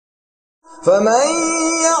فمن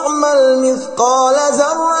يعمل مثقال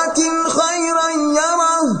ذرة خيرا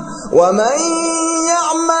يره ومن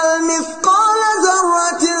يعمل مثقال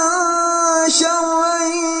ذرة شرا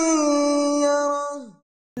يره.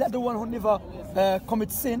 Let the one who never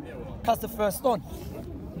commits sin cast the first stone.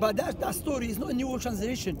 But that story is not a New World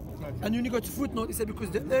Translation. And when you go to footnote, it said because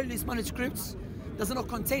the earliest manuscripts does not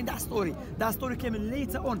contain that story. That story came in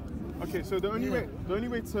later on. Okay, so the only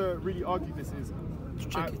way to really argue this is to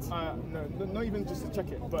check it. No, not even just to check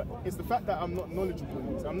it, but it's the fact that I'm not knowledgeable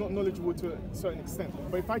in this. I'm not knowledgeable to a certain extent.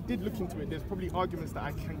 But if I did look into it, there's probably arguments that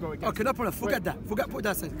I can go against. Okay, no problem. Forget that. Forget what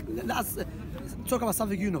that said. Let's talk about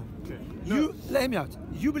something you know. Okay. You let me out.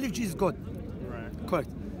 You believe Jesus is God. Right. Correct.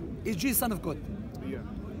 Is Jesus Son of God? Yeah.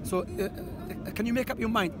 So can you make up your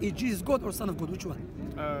mind? Is Jesus God or Son of God? Which one?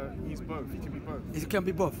 He's both. He can be both. It can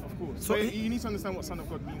be both. Of course. So you need to understand what Son of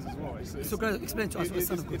God means as well. So can you explain to us what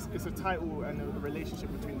Son of God? It's a title and a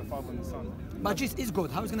relationship between the Father and the Son. But Jesus is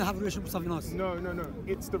God. How is he going to have a relationship with something else? No.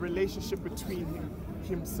 It's the relationship between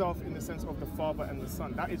himself in the sense of the Father and the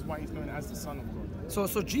Son. That is why he's known as the Son of God.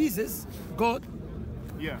 So Jesus, God,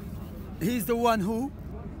 yeah, he's the one who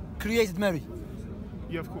created Mary.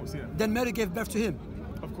 Yeah, of course, yeah. Then Mary gave birth to him.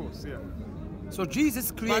 Of course, yeah. So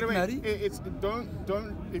Jesus created Mary. Don't.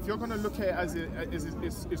 If you're gonna look at it as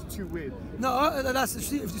it's too weird. No, that's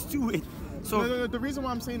it's too weird. So no. The reason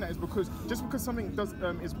why I'm saying that is because just because something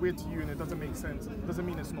is weird to you and it doesn't make sense doesn't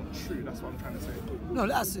mean it's not true. That's what I'm trying to say. No,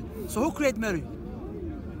 so who created Mary?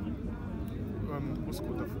 What's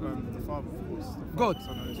called the Father, of course. God.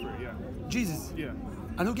 Son and Spirit, yeah. Jesus. Yeah.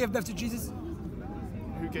 And who gave birth to Jesus?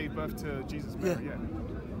 Who gave birth to Jesus? Mary. Yeah.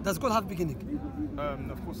 Does God have a beginning?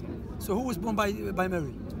 Of course not. So who was born by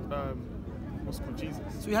Mary? What's called Jesus.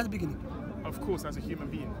 So he had a beginning. Of course, as a human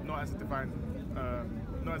being, not as a divine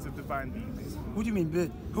being. Basically. What do you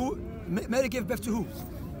mean? Who? Mary gave birth to who?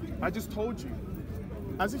 I just told you.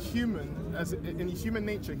 As a human, in human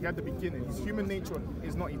nature, he had the beginning. His human nature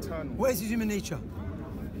is not eternal. Where is his human nature?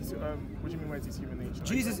 What do you mean, where is his human nature?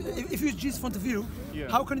 Jesus, if you use Jesus' point of view,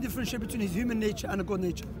 how can you differentiate between his human nature and a God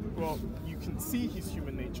nature? Well, you can see his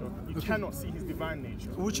human nature. You cannot see his divine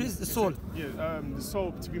nature. Which is the soul. The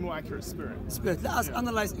soul, to be more accurate, spirit. Spirit. Let us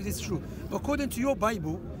analyze if it is true. According to your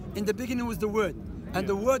Bible, in the beginning was the Word, and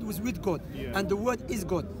the Word was with God, and the Word is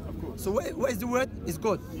God. Of course. So what is the Word? Is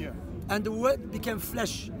God. Yeah. And the Word became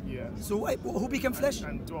flesh. Yeah. So who became flesh?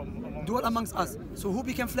 And dwelt amongst us. So who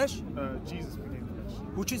became flesh? Jesus became flesh.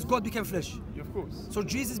 Which is God became flesh. Yeah, of course. So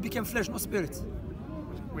Jesus became flesh, not spirit.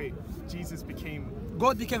 Wait, Jesus became...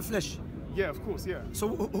 God became flesh. Yeah, of course, yeah. So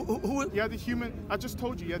who... He had the human... I just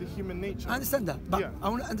told you, he had a human nature. I understand that, but I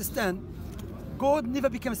want to understand, God never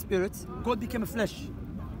became spirit, God became a flesh.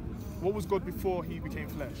 What was God before he became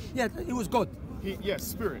flesh? Yeah, it was God. Yes,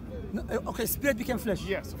 spirit. No, okay, spirit became flesh.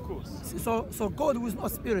 Yes, of course. So God was not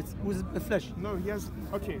spirit, was a flesh. No, he has...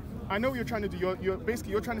 Okay, I know what you're trying to do.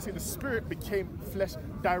 You're trying to say the spirit became flesh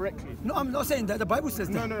directly. No, I'm not saying that. The Bible says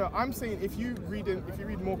that. No. I'm saying if you read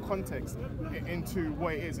more context into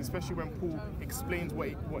what it is, especially when Paul explains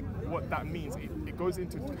what that means, it goes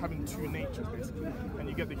into having two natures basically, and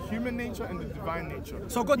you get the human nature and the divine nature.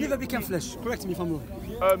 So God never became flesh. Correct me if I'm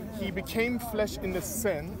wrong. He became flesh in the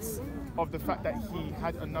sense of the fact that he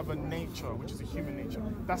had another nature, which is a human nature.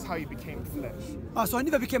 That's how he became flesh. So he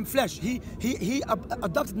never became flesh. He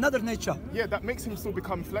adopted another nature. Yeah, that makes him still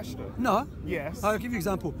become flesh though. No. Yes. I'll give you an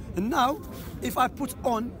example. And now, if I put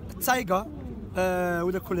on a tiger,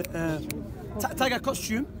 what do they call it? Tiger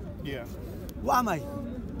costume. Yeah. What am I?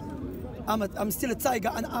 I'm still a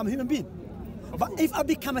tiger and I'm a human being. But if I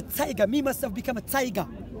become a tiger, me myself become a tiger,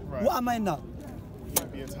 what am I now?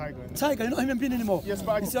 Be a tiger. Tiger, you're not a human being anymore. Yes,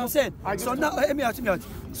 but you see what I'm saying? So now, hear me out.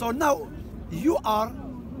 So now, you are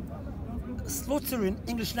slaughtering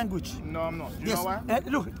English language. No, I'm not. You know why?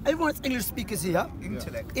 Look, everyone's English speakers here.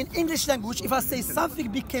 Intellect. In English language, if I say something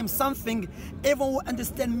became something, everyone will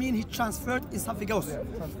understand me and he transferred in something else.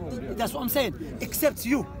 That's what I'm saying. Except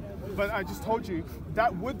you. But I just told you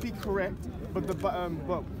that would be correct. But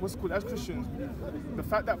what's called as Christians, the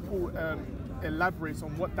fact that Paul elaborates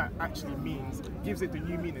on what that actually means gives it the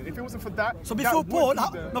new meaning. If it wasn't for that, so before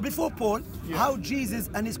Paul, how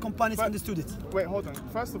Jesus and his companions understood it? Wait, hold on.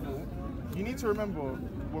 First of all, you need to remember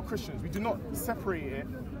we're Christians. We do not separate it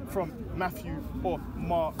from Matthew or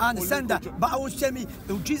Mark. I understand that, but I was telling me,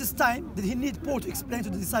 in Jesus' time, did he need Paul to explain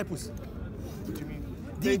to the disciples? What do you mean?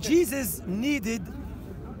 Did Jesus needed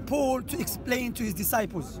Paul to explain to his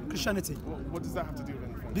disciples Christianity? What does that have to do with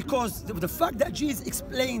anything? Because the fact that Jesus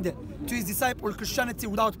explained to his disciples Christianity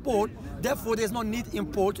without Paul, therefore there's no need in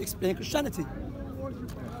Paul to explain Christianity.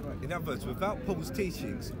 In other words, without Paul's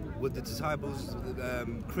teachings, would the disciples'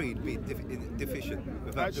 creed be deficient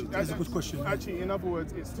without those? That's a good question. Actually, in other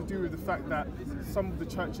words, it's to do with the fact that some of the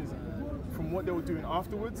churches, from what they were doing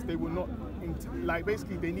afterwards, they were not like,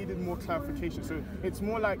 basically they needed more clarification. So it's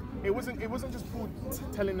more like it wasn't just Paul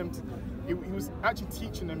telling them to, he was actually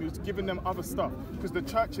teaching them, he was giving them other stuff, because the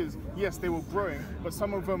churches, yes, they were growing, but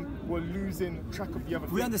some of them were losing track of the other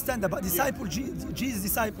things. We understand that, but Jesus'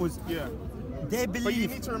 disciples, they believe. But you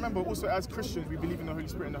need to remember also, as Christians, we believe in the Holy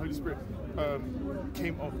Spirit, and the Holy Spirit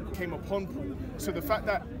came upon Paul. So the fact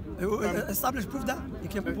that establish proof that he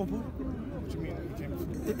came upon Paul. What do you mean he came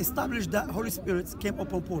upon? Establish that Holy Spirit came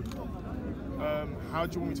upon Paul. How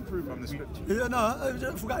do you want me to prove it? From the scripture?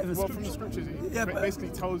 I forgot even. Well, from the scriptures, it basically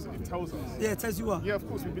tells us. Yeah, it tells you what. Yeah, of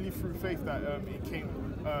course, we believe through faith that it came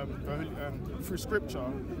through scripture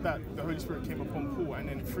that the Holy Spirit came upon Paul, and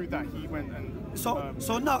then through that he went and.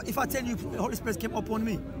 So now, if I tell you the Holy Spirit came upon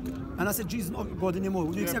me, and I said Jesus is not God anymore,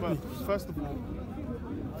 would you accept me? First of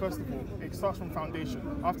all, it starts from foundation.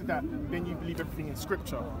 After that, then you believe everything in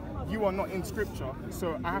scripture. You are not in scripture,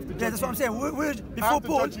 so I have to judge. Yeah, that's what I'm saying.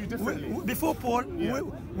 Before Paul,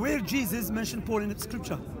 where Jesus mentioned Paul in the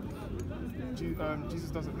scripture? Jesus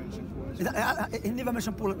doesn't mention Paul. He never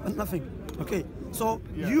mentioned Paul, nothing. Okay, so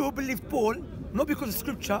you believe Paul, not because of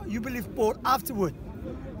scripture, you believe Paul afterward.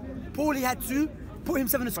 Paul, he had to put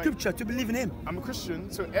himself in the scripture to believe in him. I'm a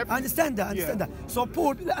Christian, so I understand that, So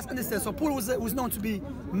Paul, let's understand. So Paul was known to be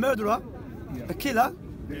murderer, a killer,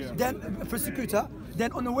 then a persecutor.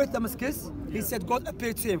 Then on the way to Damascus, he said God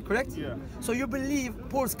appeared to him, correct? Yeah. So you believe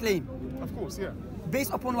Paul's claim? Of course, yeah.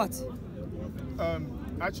 Based upon what?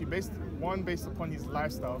 Actually, based upon his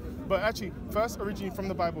lifestyle, but actually first originally from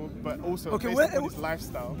the Bible, but also based upon his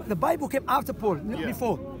lifestyle. The Bible came after Paul, not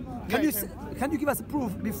before. Can you give us a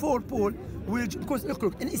proof before Paul? Because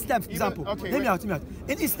look, in Islam, for example, hear me out.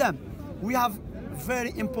 In Islam, we have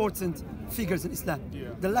very important figures in Islam.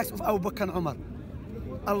 The likes of Abu Bakr and Umar.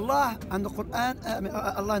 Allah and the Quran,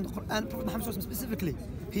 Prophet Muhammad specifically,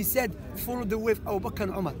 he said, follow the way of Abu Bakr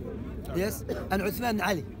and Umar, yes, and Uthman and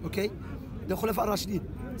Ali, okay, the Khulafa al-Rashidin,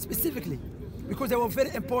 specifically, because they were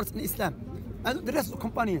very important in Islam, and the rest of the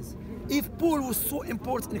companions. If Paul was so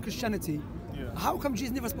important in Christianity, how come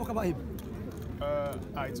Jesus never spoke about him?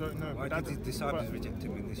 I don't know. Why did his disciples reject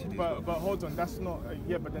him initially? But hold on, that's not.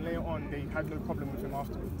 But then later on, they had no problem with him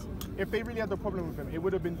afterwards. If they really had a problem with him, it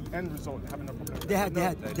would have been the end result having a problem.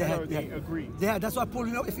 They agreed. That's why Paul.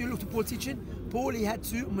 If you look to Paul's teaching, Paul, he had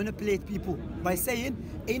to manipulate people by saying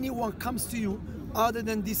anyone comes to you other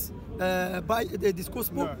than this. By this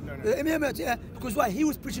gospel, because why he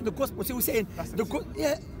was preaching the gospel, so he was saying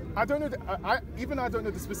I don't know. I don't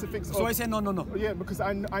know the specifics. So I say no. Yeah, because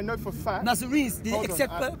I know for fact. Nazarenes did they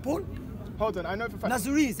accept Paul? Hold on, I know for fact.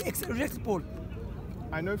 Nazarenes rejected Paul.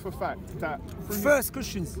 I know for fact that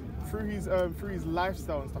Christians through his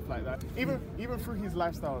lifestyle and stuff like that. Even through his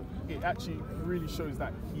lifestyle, it actually really shows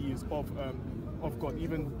that he is of God,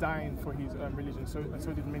 even dying for his religion. So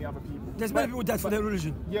did many other people. There's many people died for their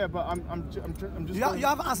religion. Yeah, but I'm just. You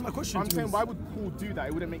haven't answered my question. I'm saying, why would Paul do that?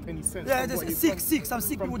 It wouldn't make any sense. Yeah, there's Sikhs. Some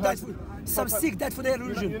Sikh people died. Some Sikh died for their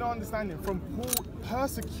religion. You're not understanding. From Paul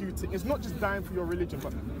persecuting, it's not just dying for your religion,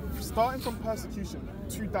 but starting from persecution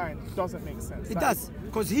to dying doesn't make sense. It does,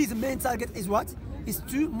 because his main target is what? Is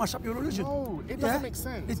to mash up your religion. No, it doesn't make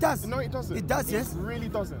sense. It does. No, it doesn't. It does, yes. It really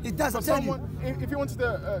doesn't. It does, I'm telling you. If he wanted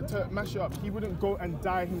to mash it up, he wouldn't go and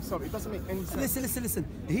die himself. It doesn't make any sense. Listen.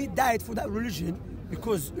 He died for that religion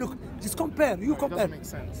because, look, just compare. You compare. It doesn't make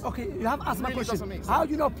sense. Okay, you have asked my question. How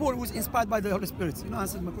do you know Paul was inspired by the Holy Spirit? You know,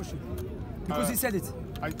 answered my question. Because he said it.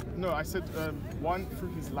 I said one,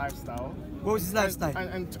 through his lifestyle. What was his lifestyle?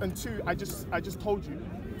 And two, I just told you,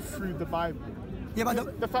 through the Bible. Yeah,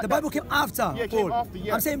 but the Bible came after Paul. Came after,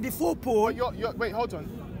 yeah. I'm saying before Paul. But wait, hold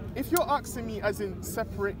on. If you're asking me as in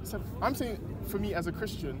separate, I'm saying for me as a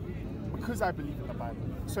Christian, because I believe in the Bible.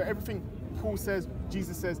 So everything Paul says,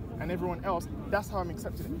 Jesus says, and everyone else, that's how I'm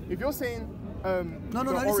accepting it. If you're saying No,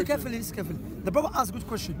 listen carefully. The brother asked a good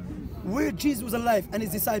question. Where Jesus was alive and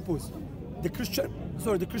his disciples, the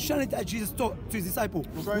Christianity that Jesus taught to his disciples.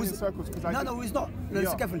 We're going in circles because No, it's not.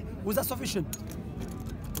 Listen carefully. Was that sufficient?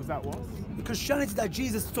 Was that what? The Christianity that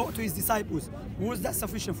Jesus taught to his disciples, was that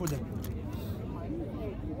sufficient for them?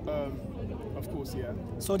 Of course, yeah.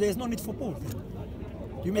 So there's no need for Paul.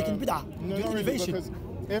 You're making bid'ah. No, not innovation. Really,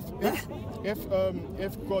 because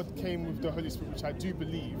if God came with the Holy Spirit, which I do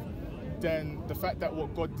believe, then the fact that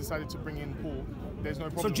what God decided to bring in Paul, there's no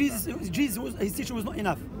problem. So his teaching was not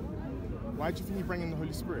enough. Why do you think he bring in the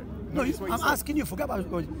Holy Spirit? No, I'm asking you. Forget about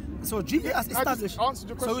God. So Jesus has established. So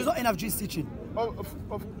it's not enough Jesus teaching.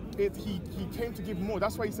 He came to give more.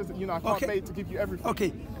 That's why he says that, I can't pay to give you everything.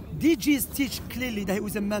 Okay. Did Jesus teach clearly that he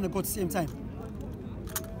was a man and God at the same time?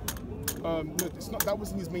 No, it's not. That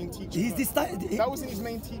wasn't his main teaching. He's that wasn't his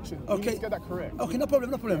main teaching. You need to get that correct. Okay, no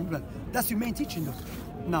problem. That's your main teaching, though.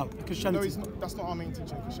 Now, Christianity. No, it's not, that's not our main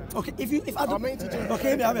teaching, Christianity. Okay, if I don't. Our main teaching.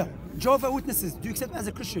 Okay, here. Jehovah's Witnesses. Do you accept them as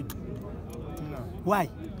a Christian? No. Why?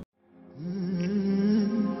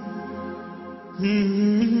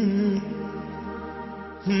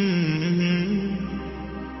 Hmm.